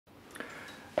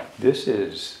This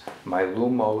is my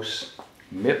Lumos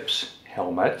MIPS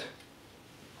helmet.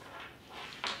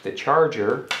 The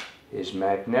charger is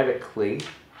magnetically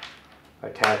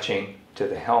attaching to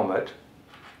the helmet,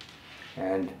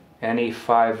 and any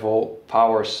 5-volt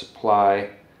power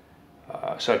supply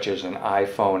such as an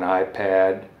iPhone,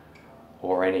 iPad,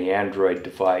 or any Android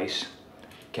device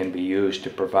can be used to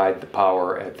provide the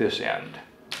power at this end.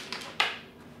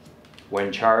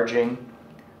 When charging,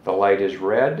 the light is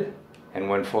red, and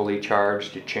when fully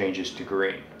charged it changes to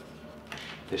green.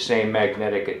 The same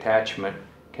magnetic attachment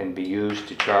can be used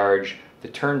to charge the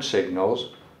turn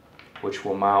signals, which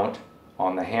will mount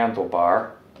on the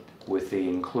handlebar with the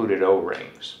included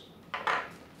O-rings.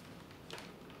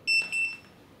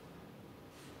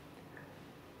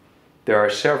 There are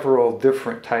several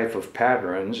different types of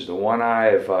patterns. The one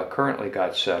I've currently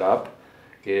got set up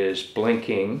is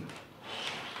blinking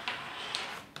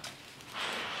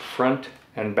front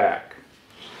and back,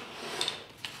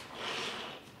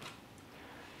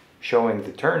 showing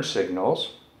the turn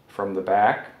signals from the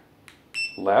back,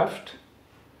 left,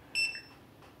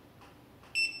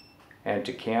 and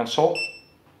to cancel,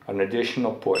 an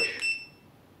additional push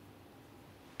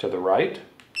to the right,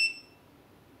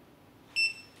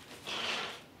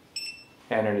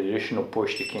 and an additional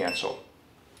push to cancel.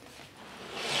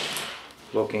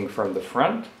 Looking from the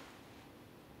front,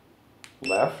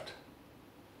 left,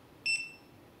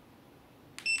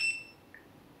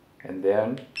 and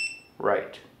then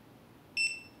right.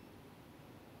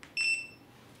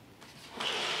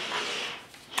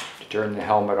 To turn the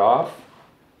helmet off,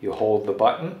 you hold the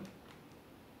button